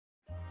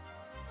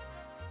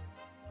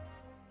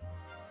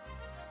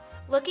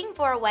Looking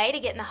for a way to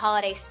get in the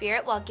holiday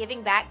spirit while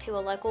giving back to a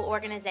local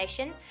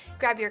organization?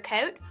 Grab your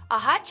coat, a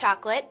hot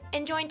chocolate,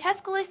 and join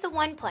Tuscaloosa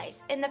One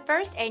Place in the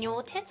first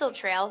annual Tinsel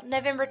Trail,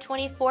 November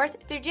 24th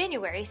through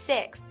January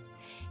 6th.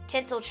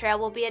 Tinsel Trail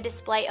will be a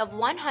display of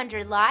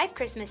 100 live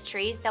Christmas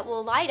trees that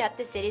will light up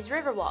the city's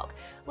Riverwalk,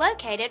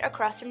 located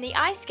across from the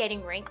ice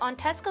skating rink on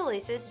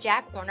Tuscaloosa's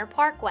Jack Warner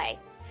Parkway.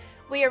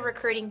 We are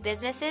recruiting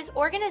businesses,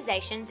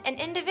 organizations, and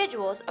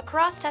individuals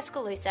across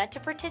Tuscaloosa to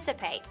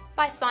participate.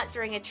 By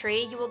sponsoring a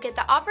tree, you will get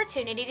the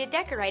opportunity to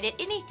decorate it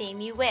any theme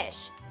you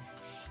wish.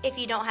 If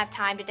you don't have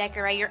time to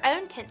decorate your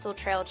own Tinsel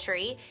Trail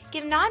tree,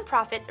 give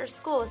nonprofits or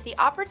schools the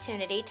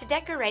opportunity to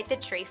decorate the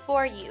tree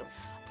for you.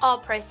 All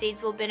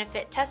proceeds will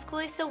benefit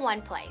Tuscaloosa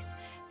One Place.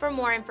 For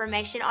more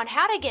information on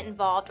how to get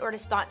involved or to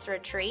sponsor a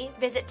tree,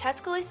 visit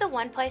Tuscaloosa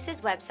One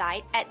Place's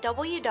website at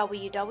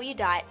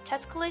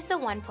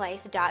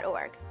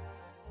www.tuscaloosaoneplace.org.